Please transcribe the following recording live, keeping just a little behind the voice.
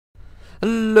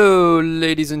Hello,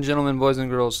 ladies and gentlemen, boys and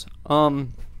girls. I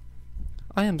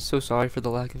am so sorry for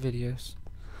the lack of videos.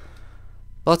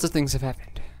 Lots of things have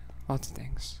happened. Lots of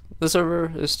things. The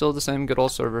server is still the same good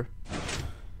old server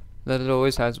that it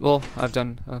always has. Well, I've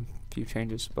done a few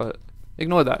changes, but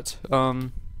ignore that.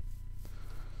 Look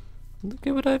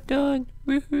at what I've done.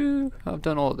 Woohoo! I've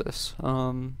done all this.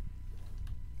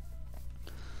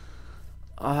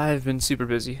 I've been super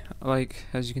busy. Like,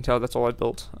 as you can tell, that's all I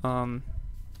built.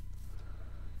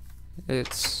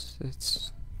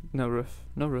 It's no roof,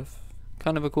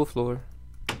 kind of a cool floor,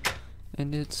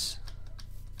 and it's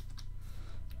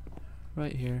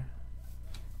right here,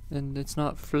 and it's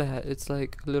not flat, it's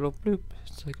like a little bloop,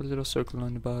 it's like a little circle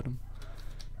on the bottom.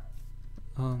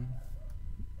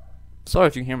 Sorry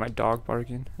if you can hear my dog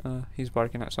barking. He's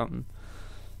barking at something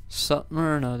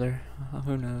or another,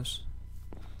 who knows,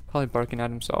 probably barking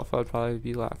at himself. I'd probably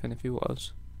be laughing if he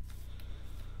was.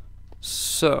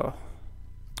 So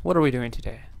what are we doing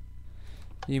today,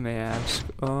 you may ask?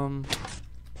 Well,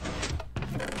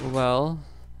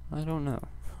 I don't know.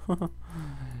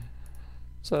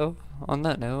 So, on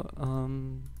that note,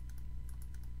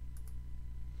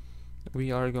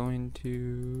 we are going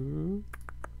to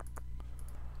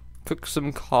cook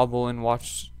some cobble and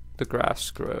watch the grass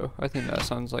grow. I think that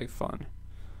sounds like fun.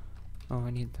 Oh,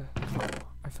 I need the... Oh,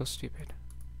 I feel stupid.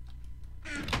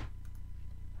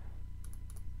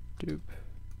 Doop.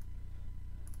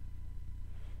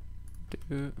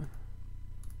 Do.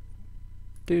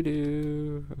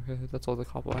 Okay, that's all the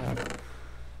cobble I have.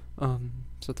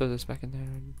 So throw this back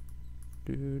in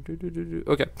there.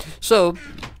 Okay, so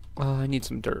I need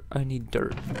some dirt. I need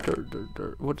dirt.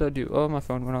 What did I do? Oh, my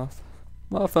phone went off.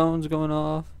 My phone's going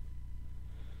off.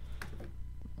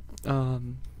 I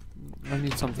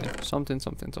need something.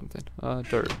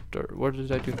 Dirt. What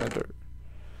did I do with my dirt?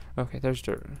 Okay, there's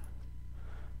dirt.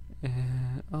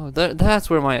 Oh, that's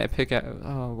where my pickaxe.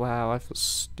 Oh wow, I feel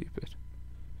stupid.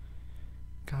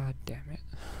 God damn it.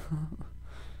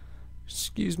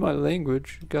 Excuse my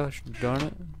language. Gosh darn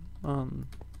it.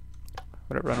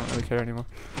 Whatever. I don't really care anymore.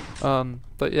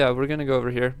 But yeah, we're gonna go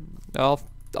over here. I'll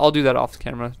do that off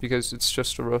camera because it's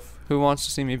just a roof. Who wants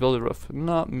to see me build a roof?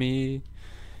 Not me.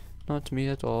 Not me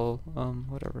at all.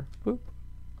 Whatever. Boop.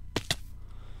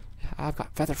 Yeah, I've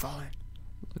got feather falling.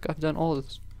 Look, I've done all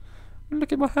this.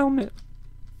 Look at my helmet.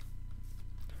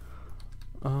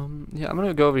 Yeah, I'm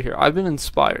gonna go over here. I've been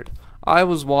inspired. I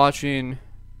was watching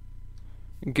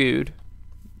Good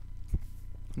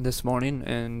this morning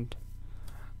and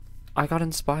I got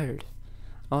inspired.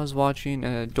 I was watching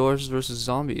Doors vs.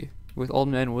 Zombie with Old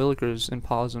Man Willikers and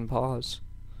Paws and Paws,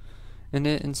 and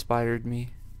it inspired me.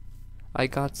 I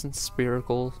got some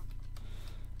spherical,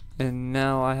 and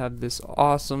now I have this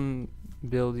awesome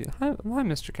building. Hi,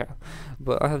 Mr. Cow.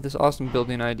 But I have this awesome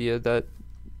building idea that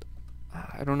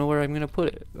I don't know where I'm gonna put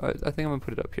it. I think I'm gonna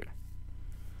put it up here.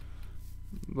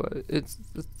 But it's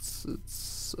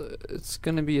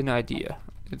gonna be an idea.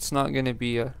 It's not gonna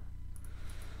be a.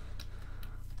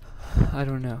 I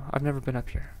don't know. I've never been up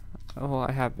here. Oh,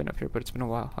 I have been up here, but it's been a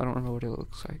while. I don't remember what it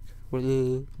looks like.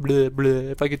 Blah, blah,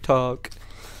 blah. If I could talk,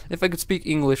 if I could speak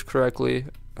English correctly.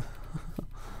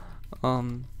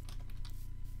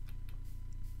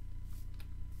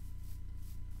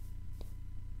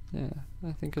 Yeah,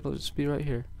 I think it'll just be right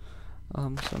here. So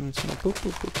I'm just gonna boop,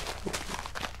 boop, boop, boop.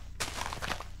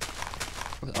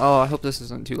 Oh, I hope this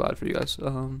isn't too loud for you guys.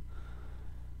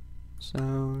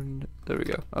 Sound. There we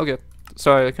go. Okay.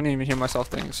 Sorry, I couldn't even hear myself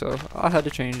think, so I had to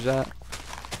change that.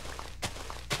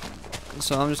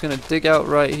 So I'm just gonna dig out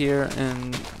right here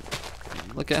and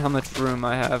look at how much room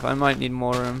I have. I might need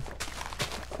more room.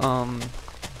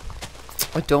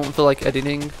 I don't feel like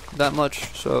editing that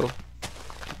much, so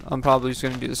I'm probably just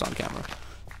gonna do this on camera,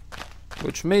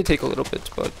 which may take a little bit,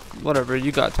 but whatever.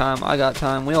 You got time, I got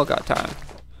time, we all got time.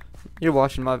 You're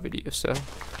watching my video, so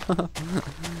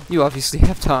you obviously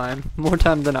have time, more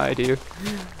time than I do.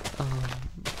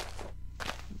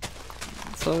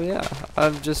 So yeah,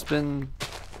 I've just been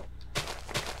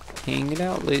hanging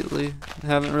out lately.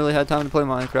 Haven't really had time to play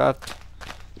Minecraft.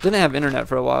 Didn't have internet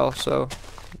for a while, so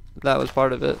that was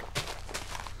part of it,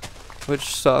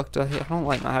 which sucked. I don't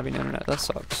like not having internet. That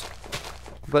sucks.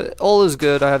 But all is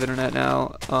good. I have internet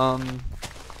now.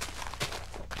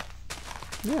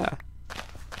 Yeah.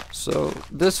 So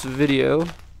this video,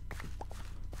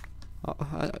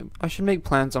 I should make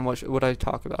plans on what I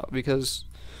talk about, because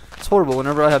it's horrible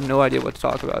whenever I have no idea what to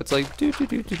talk about. It's like I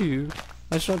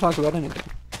just don't talk about anything.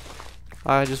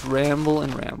 I just ramble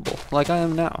and ramble like I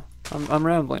am now. I'm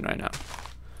rambling right now.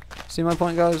 See my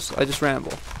point, guys? I just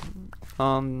ramble.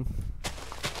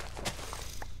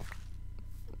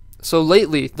 So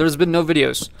lately, there's been no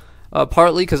videos.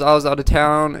 Partly because I was out of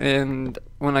town, and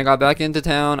when I got back into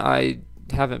town, I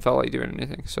haven't felt like doing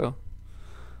anything, so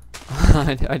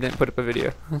I didn't put up a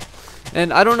video.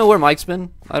 And I don't know where Mike's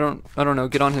been. I don't know.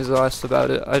 Get on his ass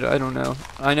about it. I don't know.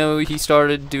 I know he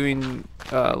started doing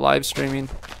live streaming.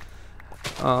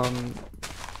 I'm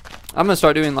gonna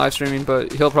start doing live streaming,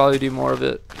 but he'll probably do more of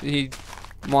it. He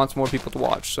wants more people to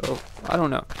watch, so I don't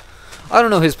know. I don't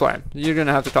know his plan. You're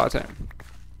gonna have to talk to him,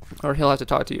 or he'll have to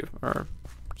talk to you, or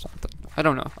something. I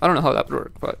don't know. I don't know how that would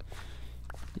work, but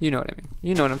you know what I mean.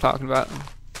 You know what I'm talking about.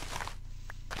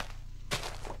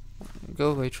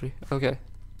 Go away, tree. Okay.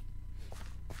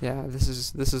 Yeah, this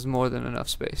is more than enough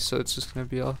space, so it's just gonna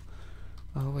be all.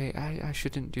 Oh wait, I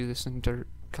shouldn't do this in dirt.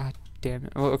 God damn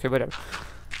it. Oh, okay, whatever.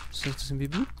 So it's gonna be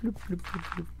bloop, bloop, bloop, bloop,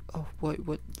 bloop. Oh,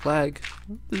 what lag?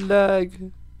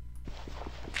 Lag.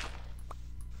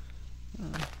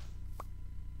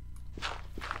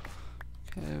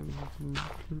 Okay.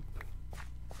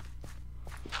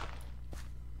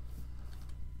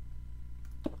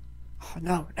 Oh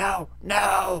no, no,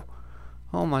 no!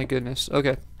 Oh my goodness.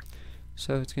 Okay.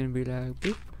 So it's gonna be like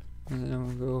boop, and then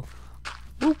I'm gonna go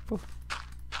boop.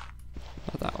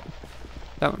 Oh, that one.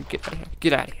 That one. Get out of here.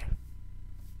 Get out of here.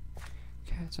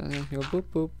 Okay. So then go boop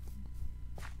boop.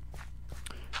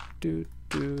 Do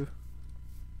do.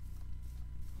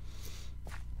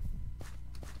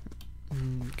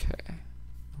 Okay.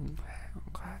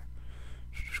 Okay.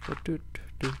 So just go do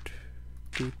do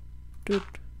do do.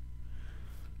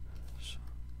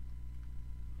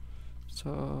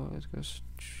 So it goes.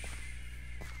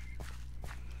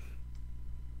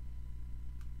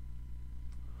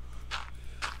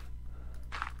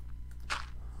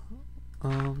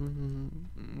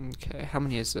 Okay, how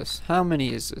many is this? How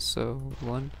many is this? So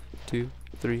 1, 2,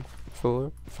 3,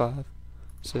 4, 5,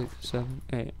 6, 7,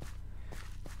 8. Okay,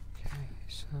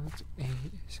 so it's 8.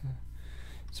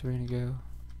 So we're gonna go.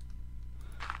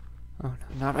 Oh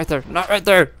no, not right there! Not right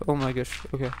there! Oh my gosh.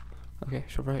 Okay. Okay,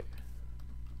 so right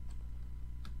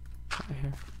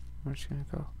here. We're just gonna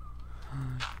go.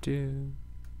 Do.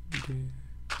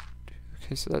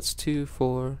 Okay, so that's 2,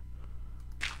 4,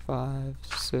 5,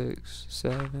 6,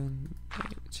 7,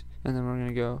 8, and then we're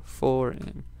gonna go 4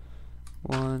 in.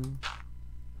 1,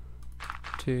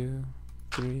 2,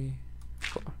 3,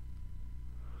 4,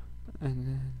 and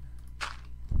then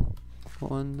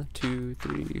 1, 2,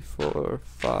 3, 4,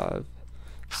 5,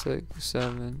 6,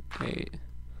 7, 8.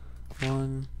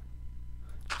 1,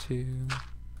 2,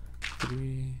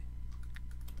 3.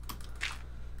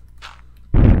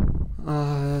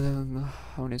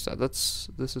 How many is that? This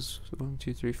is 1,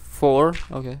 2, 3, 4.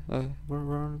 Okay,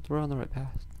 we're on the right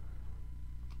path.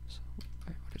 So,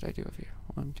 wait, what did I do over here?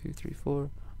 1, 2, 3, 4.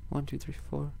 1, 2, 3,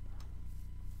 4.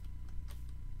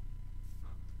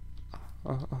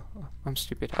 Oh, I'm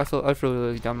stupid. I feel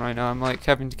really dumb right now. I'm like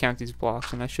having to count these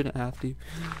blocks, and I shouldn't have to.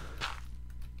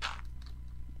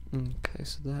 Okay,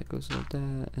 so that goes like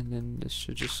that, and then this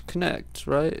should just connect,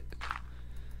 right?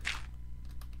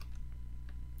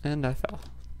 And I fell.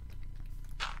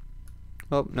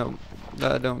 Oh, no.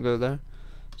 Don't go there.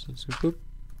 So it's boop,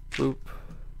 boop,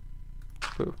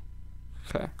 boop.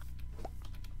 Okay.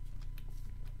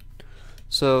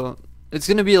 So, it's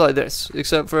gonna be like this,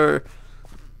 except for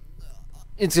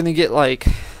it's gonna get like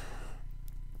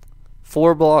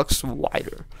 4 blocks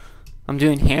wider. I'm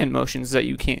doing hand motions that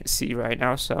you can't see right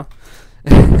now, so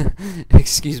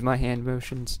excuse my hand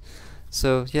motions.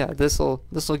 So yeah, this'll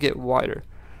get wider.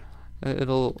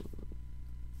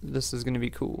 This is gonna be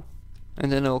cool,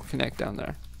 and then it'll connect down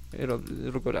there. It'll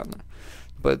go down there,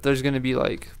 but there's gonna be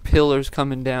like pillars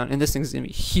coming down, and this thing's gonna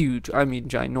be huge. I mean,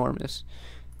 ginormous,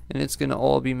 and it's gonna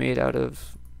all be made out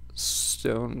of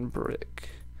stone brick.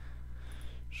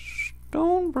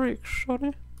 Stone brick,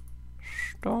 sonny.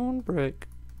 Stone brick.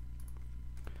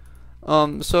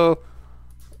 So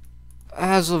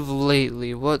as of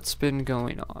lately, what's been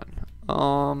going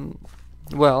on?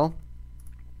 Well,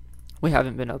 we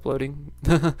haven't been uploading,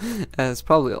 as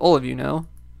probably all of you know.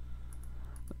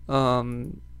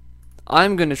 I'm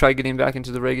gonna try getting back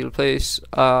into the regular pace.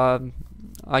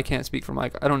 I can't speak for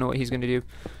Mike. I don't know what he's gonna do,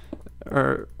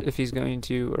 or if he's going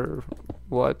to, or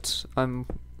what.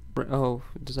 Oh,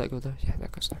 does that go there? Yeah,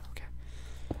 that goes there. Okay.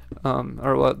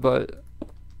 Or what? But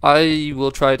I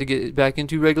will try to get back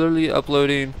into regularly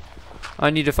uploading. I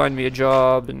need to find me a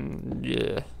job, and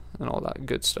yeah, and all that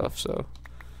good stuff. So.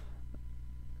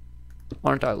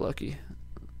 Aren't I lucky?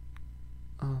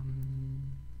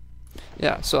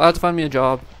 Yeah, so I have to find me a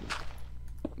job,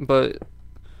 but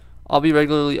I'll be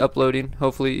regularly uploading.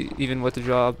 Hopefully, even with the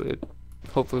job, it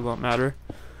hopefully won't matter.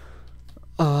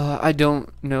 I don't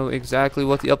know exactly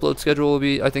what the upload schedule will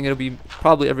be. I think it'll be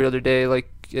probably every other day, like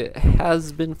week. It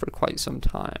has been for quite some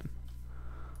time.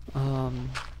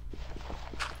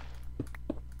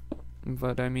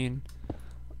 But I mean,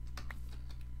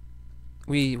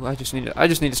 I just need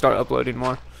to start uploading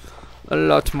more, a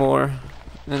lot more,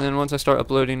 and then once I start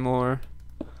uploading more,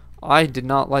 I did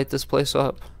not light this place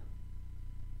up.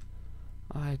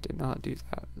 I did not do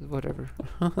that. Whatever.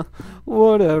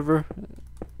 Whatever.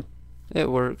 It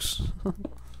works.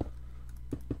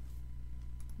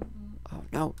 Oh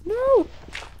no! No!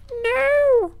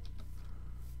 No!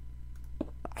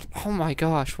 Oh my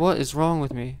gosh! What is wrong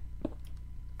with me?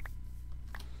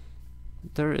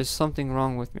 There is something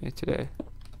wrong with me today.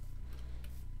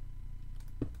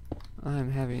 I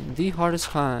am having the hardest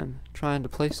time trying to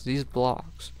place these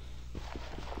blocks.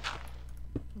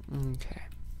 Okay.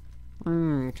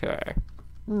 Okay.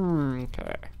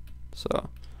 Okay. So,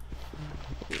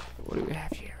 what do we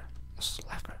have here? A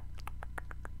slacker.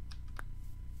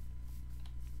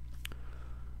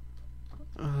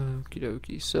 Okie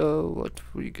dokie. So, what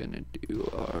we gonna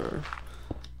do?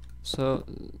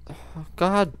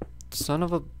 God, son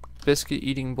of a biscuit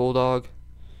eating bulldog.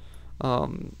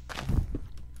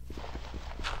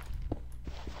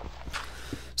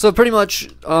 So pretty much,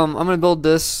 I'm gonna build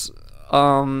this.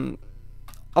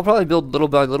 I'll probably build little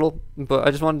by little, but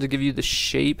I just wanted to give you the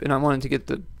shape, and I wanted to get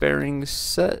the bearings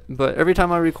set. But every time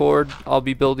I record, I'll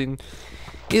be building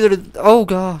either. Oh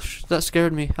gosh, that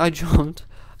scared me. I jumped.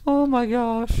 Oh my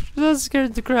gosh, that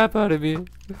scared the crap out of me.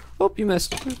 Hope you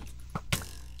missed.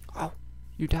 Oh,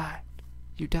 you died.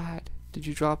 You died. Did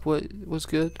you drop what was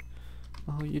good?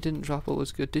 Oh, you didn't drop what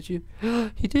was good, did you?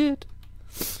 He did.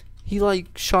 He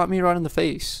like shot me right in the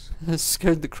face. That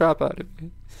scared the crap out of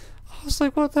me. I was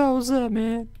like, what the hell was that,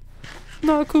 man?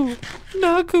 Not cool.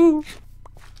 Not cool.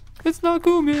 It's not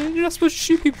cool, man. You're not supposed to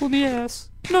shoot people in the ass.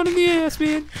 Not in the ass,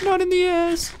 man. Not in the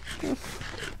ass.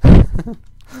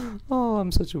 Oh,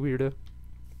 I'm such a weirdo.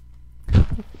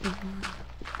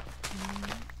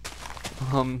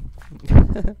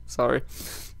 Sorry.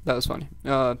 That was funny.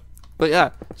 But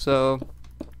yeah, so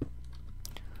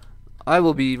I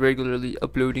will be regularly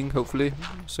uploading, hopefully,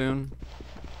 soon.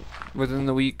 Within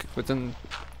the week, within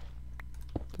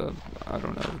the, I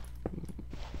don't know.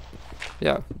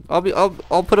 Yeah,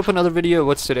 I'll put up another video.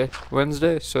 What's today?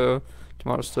 Wednesday, so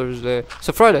tomorrow's Thursday.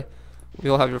 So Friday,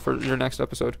 you'll have your next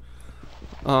episode.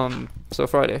 So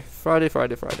Friday. Oh,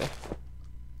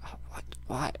 what?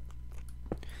 Why?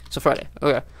 So Friday.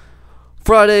 Okay.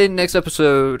 Friday, next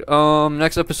episode.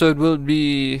 Next episode will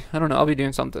be, I don't know, I'll be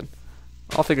doing something.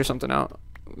 I'll figure something out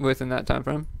within that time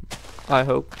frame. I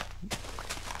hope.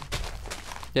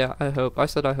 Yeah, I hope. I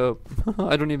said I hope.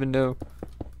 I don't even know.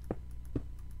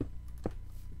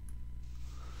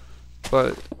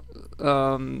 But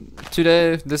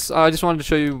today, I just wanted to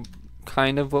show you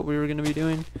kind of what we were gonna be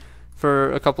doing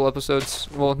for a couple episodes.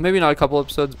 Well, maybe not a couple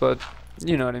episodes, but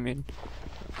you know what I mean.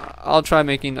 I'll try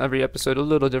making every episode a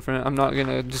little different. I'm not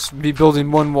gonna just be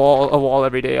building a wall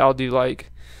every day. I'll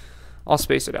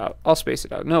space it out.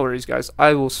 No worries, guys.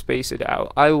 I will space it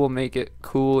out. I will make it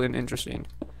cool and interesting.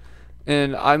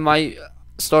 And I might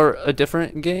start a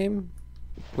different game,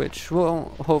 which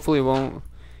hopefully won't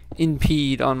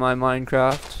impede on my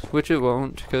Minecraft, which it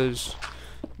won't, because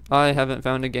I haven't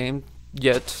found a game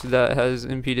yet that has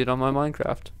impeded on my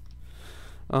Minecraft.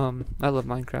 I love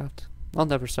Minecraft. I'll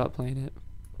never stop playing it.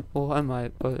 Well, I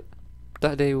might, but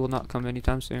that day will not come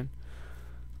anytime soon.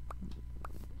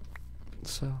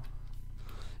 So,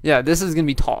 yeah, this is gonna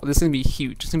be tall. This is gonna be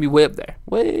huge. It's gonna be way up there,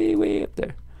 way up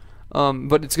there.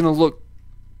 But it's gonna look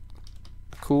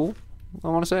cool, I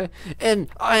want to say, and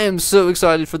I am so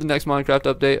excited for the next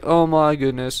Minecraft update. Oh my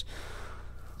goodness,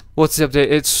 what's the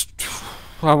update?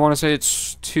 I want to say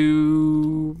it's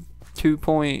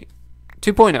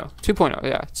 2.0.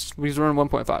 Yeah, because we're in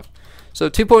 1.5. So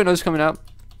 2.0 is coming out.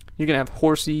 You're gonna have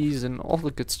horses and all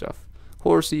the good stuff.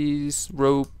 Horses,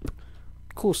 rope,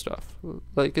 cool stuff.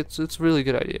 Like it's a really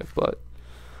good idea. But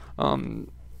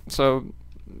so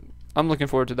I'm looking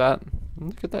forward to that.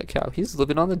 Look at that cow. He's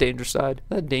living on the danger side.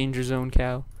 That danger zone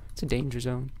cow. It's a danger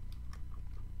zone.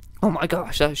 Oh my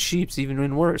gosh, that sheep's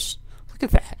even worse. Look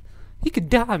at that. He could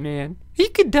die, man. He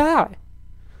could die.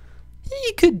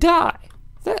 He could die.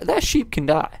 That sheep can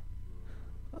die.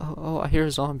 Oh, I hear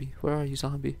a zombie. Where are you,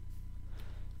 zombie?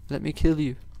 Let me kill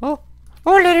you. Oh,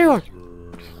 there you are.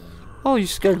 Oh, you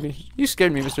scared me. You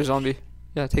scared me, Mr. Zombie.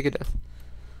 Yeah, take a death.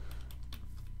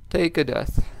 Take a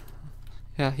death.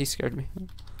 Yeah, he scared me.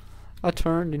 I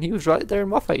turned and he was right there in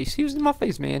my face. He was in my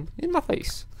face, man. In my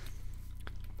face.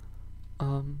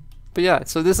 But yeah,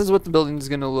 so this is what the building is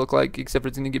gonna look like, except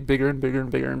it's gonna get bigger and bigger and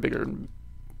bigger and bigger and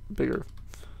bigger.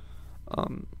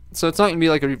 So it's not gonna be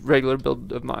like a regular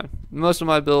build of mine. Most of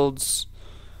my builds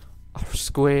are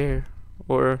square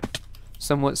or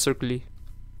somewhat circly.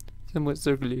 Somewhat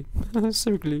circly.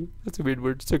 Circly. That's a weird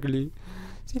word. Circly.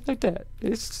 See, like that.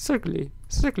 It's circly.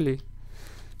 Circly.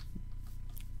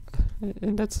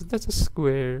 And that's a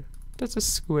square. That's a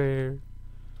square.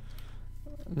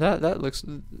 That looks.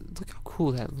 Look how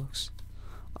cool that looks.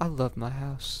 I love my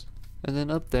house. And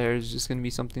then up there is just gonna be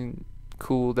something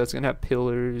cool that's gonna have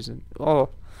pillars and oh,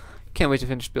 can't wait to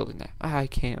finish building that. I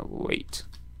can't wait.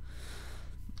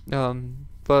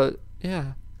 But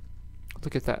yeah,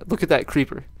 look at that. Look at that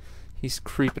creeper. He's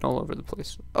creeping all over the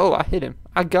place. Oh, I hit him.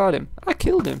 I got him. I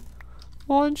killed him.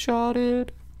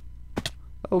 One-shotted.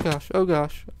 Oh gosh. Oh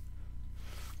gosh.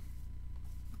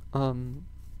 I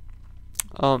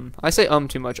say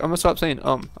too much. I'm gonna stop saying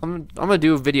I'm gonna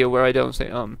do a video where I don't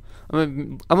say I'm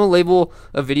gonna label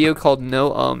a video called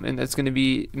no and that's gonna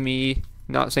be me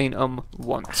not saying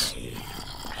once.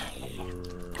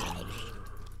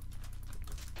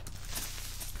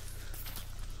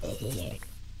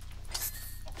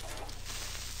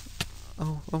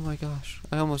 Oh my gosh.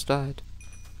 I almost died.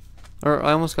 Or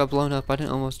I almost got blown up. I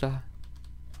didn't almost die.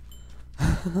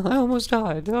 I almost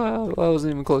died. I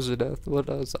wasn't even close to death. What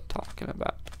was I talking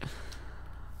about?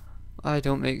 I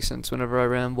don't make sense whenever I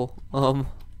ramble.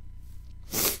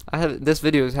 This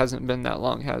video hasn't been that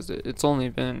long, has it? It's only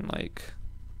been like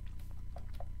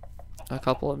a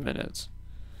couple of minutes.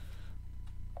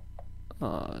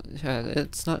 Yeah,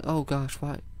 it's not. Oh gosh,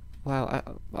 why? Wow,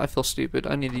 I feel stupid.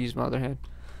 I need to use my other hand.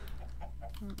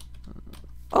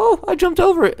 Oh, I jumped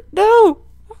over it. No.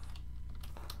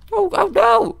 Oh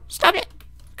no! Stop it!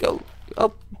 Go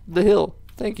up the hill.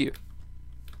 Thank you.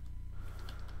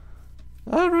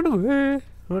 I run away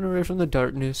from the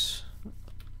darkness.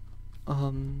 But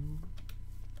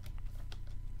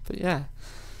yeah.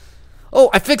 Oh,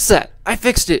 I fixed that. I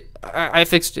fixed it. I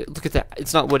fixed it. Look at that.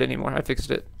 It's not wood anymore. I fixed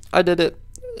it. I did it.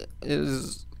 It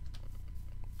was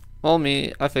all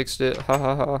me. I fixed it. Ha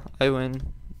ha ha. I win.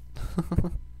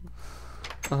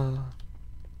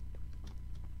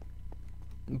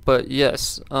 But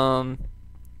yes,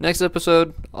 next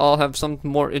episode I'll have something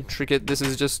more intricate. This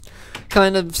is just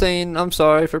kind of saying I'm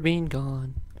sorry for being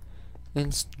gone.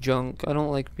 It's junk. I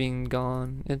don't like being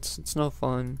gone. It's no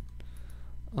fun.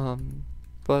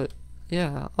 But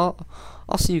yeah, I'll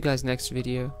see you guys next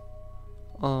video.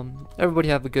 Everybody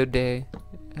have a good day.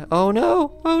 Oh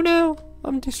no,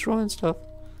 I'm destroying stuff.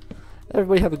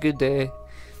 Everybody have a good day,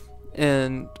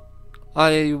 and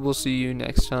I will see you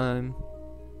next time.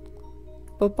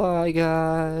 Bye-bye,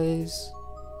 guys.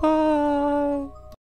 Bye.